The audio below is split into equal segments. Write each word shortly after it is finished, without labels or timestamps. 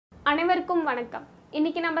அனைவருக்கும் வணக்கம்.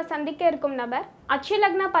 இன்னைக்கு நம்ம சந்திக்க இருக்கும் நபர்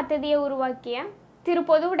அட்சலக்ன பத்ததியை உருவாக்கிய திரு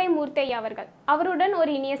பொதுவுடை மூர்த்தி அவர்கள். அவருடன்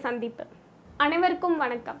ஒரு இனிய சந்திப்பு. அனைவருக்கும்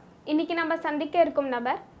வணக்கம். இன்னைக்கு நம்ம சந்திக்க இருக்கும்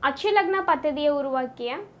நபர் அட்சலக்ன பத்ததியை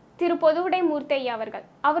உருவாக்கிய திரு பொதுவுடை மூர்த்தி அவர்கள்.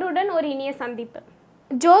 அவருடன் ஒரு இனிய சந்திப்பு.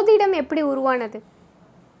 ஜோதிடம் எப்படி உருவானது?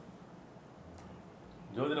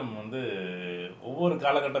 ஜோதிடம் ஒவ்வொரு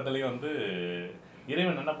காலகட்டத்திலையும்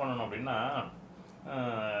இறைவன் என்ன பண்ணணும் அப்படின்னா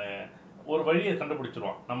ஒரு வழியை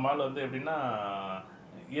கண்டுபிடிச்சிருவான். நம்மளால் எப்படின்னா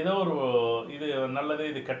ஏதோ ஒரு இது நல்லது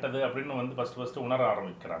இது கெட்டது அப்படின்னு ஃபஸ்ட்டு உணர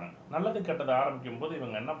ஆரம்பிக்கிறாங்க. நல்லது கெட்டது ஆரம்பிக்கும் போது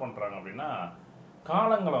இவங்க என்ன பண்ணுறாங்க அப்படின்னா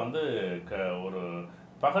காலங்களை ஒரு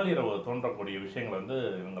பகல் இரவு தோன்றக்கூடிய விஷயங்களை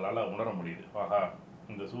இவங்களால் உணர முடியுது. ஆஹா,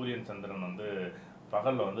 இந்த சூரியன் சந்திரன்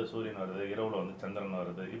பகலில் சூரியன் வருது, இரவில் சந்திரன்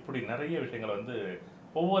வருது, இப்படி நிறைய விஷயங்களை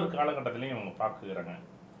ஒவ்வொரு காலகட்டத்திலையும் இவங்க பார்க்குறாங்க.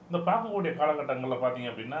 இந்த பார்க்கக்கூடிய காலகட்டங்களில்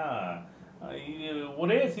பார்த்தீங்க அப்படின்னா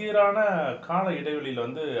ஒரே சீரான கால இடைவெளியில்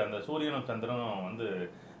அந்த சூரியனும் சந்திரனும்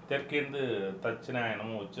தெற்கேந்து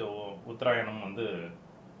தட்சிணாயனமும் உத்தராயணமும்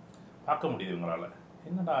பார்க்க முடியுது இவங்களால்.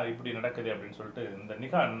 என்னடா இப்படி நடக்குது அப்படின்னு சொல்லிட்டு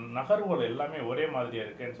இந்த நகர்வுகள் எல்லாமே ஒரே மாதிரியாக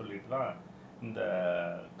இருக்கேன்னு சொல்லிட்டு தான் இந்த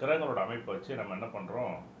கிரகங்களோட அமைப்பை வச்சு நம்ம என்ன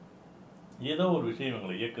பண்ணுறோம், ஏதோ ஒரு விஷயம்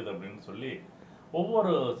இவங்களை இயக்குது அப்படின்னு சொல்லி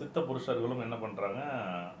ஒவ்வொரு சித்த புருஷர்களும் என்ன பண்ணுறாங்க,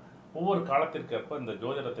 ஒவ்வொரு காலத்திற்கு ஏற்ப இந்த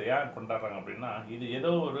ஜோதிடத்தை ஏன் கொண்டாடுறாங்க அப்படின்னா இது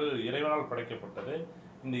ஏதோ ஒரு இறைவனால் படைக்கப்பட்டது.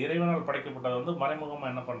 இந்த இறைவனால் படைக்கப்பட்டது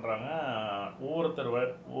மறைமுகமாக என்ன பண்ணுறாங்க,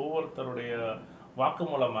 ஒவ்வொருத்தருடைய வாக்கு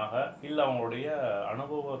மூலமாக இல்லை அவங்களுடைய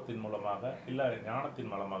அனுபவத்தின் மூலமாக இல்லை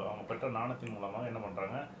ஞானத்தின் மூலமாக அவங்க பெற்ற ஞானத்தின் மூலமாக என்ன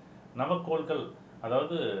பண்ணுறாங்க, நவக்கோள்கள்,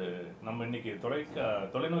 அதாவது நம்ம இன்னைக்கு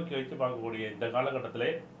தொலைநோக்கி வைத்து பார்க்கக்கூடிய இந்த காலகட்டத்திலே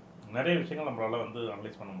நிறைய விஷயங்கள் நம்மளால்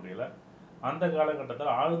அனலைஸ் பண்ண முடியல. அந்த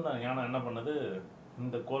காலகட்டத்தில் ஆழ்ந்த ஞானம் என்ன பண்ணுது,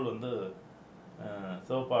 இந்த கோள்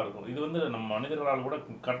சிவப்பாக இருக்கும். இது நம்ம மனிதர்களால் கூட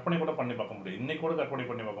கற்பனை கூட பண்ணி பார்க்க முடியாது. இன்னைக்கு கூட கற்பனை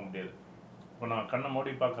பண்ணி பார்க்க முடியாது. இப்போ நான் கண்ணை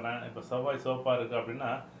மூடி பார்க்குறேன், இப்போ செவ்வாய் சிவப்பாக இருக்குது அப்படின்னா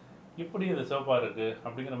இப்படி அது சிவப்பாக இருக்குது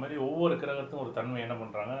அப்படிங்கிற மாதிரி ஒவ்வொரு கிரகத்தும் ஒரு தன்மை என்ன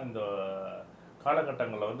பண்ணுறாங்க, இந்த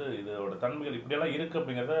காலகட்டங்களில் இதோட தன்மைகள் இப்படியெல்லாம் இருக்குது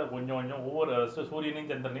அப்படிங்கிறத கொஞ்சம் கொஞ்சம் ஒவ்வொரு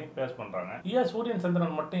சூரியனையும் சந்திரனையும் பேஸ் பண்ணுறாங்க. ஏன் சூரியன்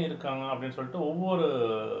சந்திரன் மட்டும் இருக்காங்க அப்படின்னு சொல்லிட்டு ஒவ்வொரு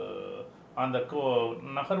அந்த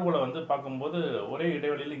நகர்வுகளை பார்க்கும்போது ஒரே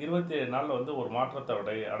இடைவெளியில் 27 நாளில் ஒரு மாற்றத்தை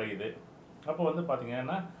அடையுது. அப்போ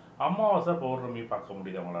பார்த்தீங்கன்னா அமாவாசை பௌர்ணமி பார்க்க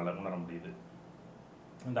முடியுது, அவங்களால உணர முடியுது.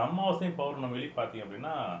 இந்த அமாவாசை பௌர்ணமி பார்த்தீங்க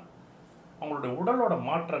அப்படின்னா அவங்களுடைய உடலோட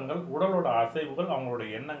மாற்றங்கள், உடலோட அசைவுகள், அவங்களுடைய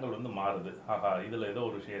எண்ணங்கள் மாறுது. ஆஹா, இதில் ஏதோ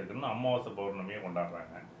ஒரு விஷயம் இருக்குன்னு அமாவாசை பௌர்ணமியை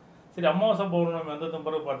கொண்டாடுறாங்க. சரி, அமாவாசை பௌர்ணமி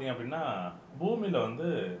பிறகு பார்த்தீங்க அப்படின்னா பூமியில்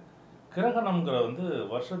கிரகணம்ங்கிற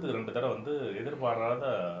வருஷத்துக்கு 2 தடவை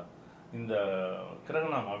எதிர்பாராத இந்த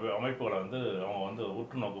கிரகண அமைப்புகளை அவங்க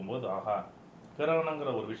உற்று நோக்கும்போது ஆஹா, கிரகணங்கிற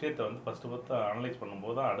ஒரு விஷயத்தை ஃபஸ்ட்டு அனலைஸ்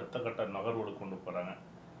பண்ணும்போது தான் அடுத்த கட்ட நகர்வுகளுக்கு கொண்டு போகிறாங்க.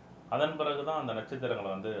 அதன் பிறகு தான் அந்த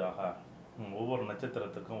நட்சத்திரங்களை ஆஹா, ஒவ்வொரு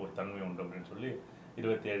நட்சத்திரத்துக்கும் ஒரு தன்மை உண்டு அப்படின்னு சொல்லி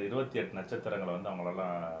 28 நட்சத்திரங்களை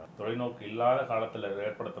அவங்களெல்லாம் தொலைநோக்கி இல்லாத காலத்தில்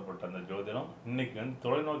ஏற்படுத்தப்பட்ட அந்த ஜோதிடம் இன்னைக்கு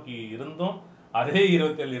தொலைநோக்கி இருந்தும் அதே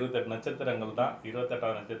 27-28 நட்சத்திரங்கள் தான்.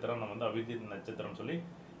 28வது நட்சத்திரம் நம்ம அபிஜித் நட்சத்திரம் சொல்லி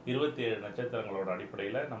 27 நட்சத்திரங்களோட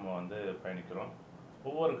அடிப்படையில் நம்ம பயணிக்கிறோம்.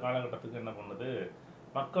 ஒவ்வொரு காலகட்டத்துக்கும் என்ன பண்ணுது,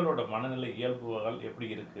 மக்களோட மனநிலை இயல்புகள் எப்படி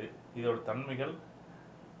இருக்குது, இதோட தன்மைகள்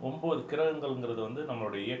 9 கிரகங்கள்ங்கிறது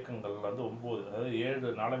நம்மளுடைய இயக்கங்கள் 9, அதாவது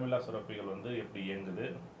 7 நாளமில்லா சுரப்பிகள் எப்படி இயங்குது,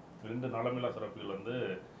 2 நாளமில்லா சுரப்பிகள்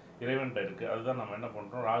இறைவன்கிட்ட இருக்குது. அதுதான் நம்ம என்ன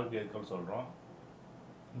பண்ணுறோம், ராகு கேதுக்கள் சொல்கிறோம்.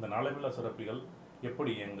 இந்த நாளமில்லா சுரப்பிகள்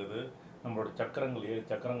எப்படி இயங்குது, நம்மளோட சக்கரங்கள் 7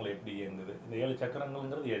 சக்கரங்கள் எப்படி இயங்குது, இந்த 7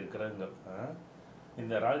 சக்கரங்கள்ங்கிறது 7 கிரகங்கள்.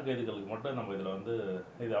 இந்த ராகு கேதுகளுக்கு மட்டும் நம்ம இதில்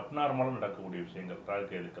இது அப்நார்மலாக நடக்கக்கூடிய விஷயங்கள். ராகு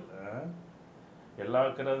கேதுக்கள் எல்லா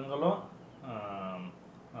கிரகங்களும்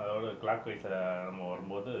அதோட கிளாக் வைஸில் நம்ம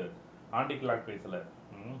வரும்போது ஆண்டி கிளாக் வைஸில்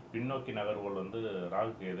பின்னோக்கி நகர்வுகள்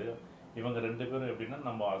ராகு கேது. இவங்க 2 பேரும் எப்படின்னா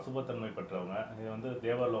நம்ம அசுபத்தன்மை பெற்றவங்க. இது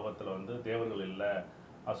தேவலோகத்தில் தேவர்கள் இல்லை,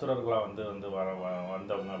 அசுரர்களாக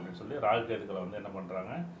வந்தவங்க அப்படின்னு சொல்லி ராகு கேதுக்களை என்ன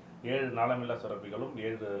பண்ணுறாங்க, 7 நாளமில்லா சுரப்பிகளும்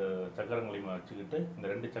 7 சக்கரங்களையும் வச்சுக்கிட்டு இந்த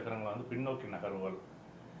 2 சக்கரங்களை பின்னோக்கி நகர்வுகள்.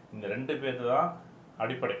 இந்த 2 பேர் தான்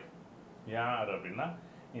அடிப்படை. யார் அப்படின்னா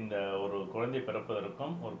இந்த ஒரு குழந்தை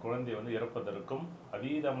பிறப்பதற்கும் ஒரு குழந்தை இறப்பதற்கும்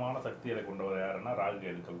அதீதமான சக்திகளை கொண்டவர் யாருன்னா ராகு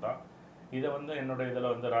கேதுக்கள் தான். இதை என்னோட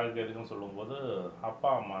இதில் ராகு கேதுக்குன்னு சொல்லும்போது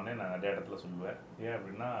அப்பா அம்மானே நான் நிறைய இடத்துல சொல்லுவேன். ஏன்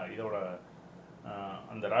அப்படின்னா இதோட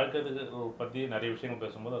அந்த ராகு கேதுக்கு பற்றி நிறைய விஷயங்கள்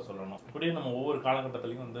பேசும்போது அதை சொல்லணும். இப்படியே நம்ம ஒவ்வொரு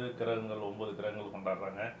காலகட்டத்திலையும் கிரகங்கள் 9 கிரகங்கள்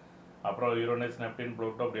கொண்டாடுறாங்க. அப்புறம் யுரேனஸ், நெப்டின்,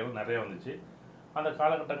 புளூட்டோ அப்படியெல்லாம் நிறைய வந்துச்சு. அந்த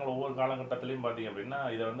காலகட்டங்கள் ஒவ்வொரு காலகட்டத்திலையும் பார்த்தீங்க அப்படின்னா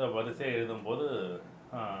இதை வரிசையாக எழுதும்போது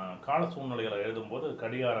கால சூழ்நிலைகளை எழுதும்போது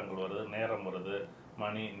கடிகாரங்கள் வருது, நேரம் வருது,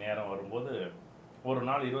 மணி நேரம் வரும்போது ஒரு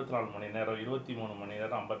நாள் 24 மணி நேரம், 23 மணி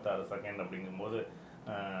நேரம் 56 செகண்ட் அப்படிங்கும்போது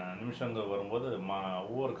நிமிஷங்கள் வரும்போது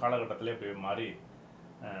ஒவ்வொரு காலகட்டத்திலே போய் மாறி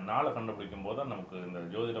நாளை கண்டுபிடிக்கும் போது தான் நமக்கு இந்த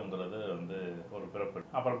ஜோதிடம்ங்கிறது வந்து ஒரு பிறப்பு.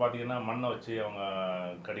 அப்புறம் பார்த்தீங்கன்னா மண்ணை வச்சு அவங்க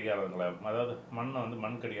கடிகாரங்களை, அதாவது மண்ணை வந்து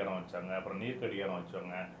மண் கடிகாரம் வச்சாங்க, அப்புறம் நீர் கடிகாரம்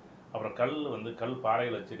வச்சாங்க, அப்புறம் கல்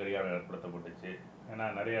பாறையில் வச்சு கடிகாரம் ஏற்படுத்தப்பட்டுச்சு. ஏன்னா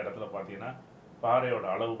நிறைய இடத்துல பார்த்தீங்கன்னா பாறையோட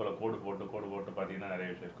அளவுகளை கோடு போட்டு பார்த்தீங்கன்னா நிறைய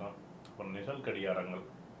விஷயம் இருக்கும். அப்புறம் நிழல் கடிகாரங்கள்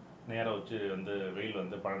நேரம் வச்சு வந்து வெயில்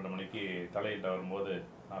வந்து 12 மணிக்கு தலையிட்ட வரும்போது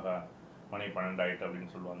ஆகா மணி 12 ஆகிட்டு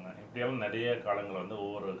அப்படின்னு சொல்லுவாங்க. இப்படியெல்லாம் நிறைய காலங்கள் வந்து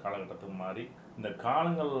ஒவ்வொரு காலகட்டத்துக்கும் மாறி இந்த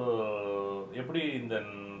காலங்கள் எப்படி இந்த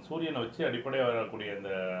சூரியனை வச்சு அடிப்படையாக வரக்கூடிய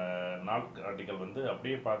இந்த நாட்காட்டிகள் வந்து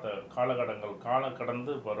அப்படியே பார்த்த கால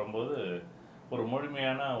கடந்து வரும்போது ஒரு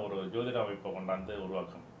முழுமையான ஒரு ஜோதிட அமைப்பை கொண்டாந்து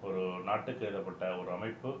உருவாக்கும். ஒரு நாட்டுக்கு எழுதப்பட்ட ஒரு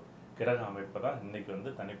அமைப்பு, கிரக அமைப்பு தான் இன்றைக்கி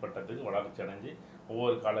வந்து தனிப்பட்டதுக்கு வளர்ச்சி அடைஞ்சு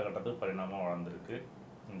ஒவ்வொரு காலகட்டத்துக்கும் பரிணாமம் வளர்ந்துருக்கு.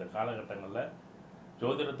 இந்த காலகட்டங்களில்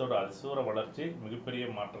ஜோதிடத்தோட அதிசூர வளர்ச்சி மிகப்பெரிய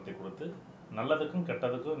மாற்றத்தை கொடுத்து நல்லதுக்கும்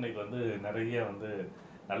கெட்டதுக்கும் இன்றைக்கி வந்து நிறைய வந்து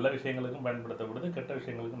நல்ல விஷயங்களுக்கும் பயன்படுத்தப்படுது, கெட்ட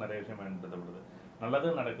விஷயங்களுக்கும் நிறைய விஷயம் பயன்படுத்தப்படுது.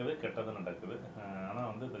 நல்லதும் நடக்குது, கெட்டதும் நடக்குது. ஆனால்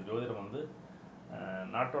வந்து இந்த ஜோதிடம் வந்து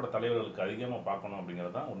நாட்டோட தலைவர்களுக்கு அதிகமாக பார்க்கணும்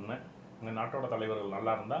அப்படிங்கிறது தான் உண்மை. இந்த நாட்டோட தலைவர்கள்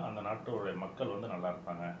நல்லா இருந்தால் அந்த நாட்டோடைய மக்கள் வந்து நல்லா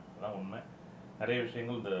இருப்பாங்க, அதுதான் உண்மை. நிறைய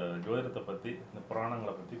விஷயங்கள் இந்த ஜோதிடத்தை பற்றி, இந்த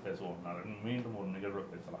புராணங்களை பற்றி பேசுவோம். நான் மீண்டும் ஒரு நிகழ்வை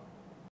பேசலாம்.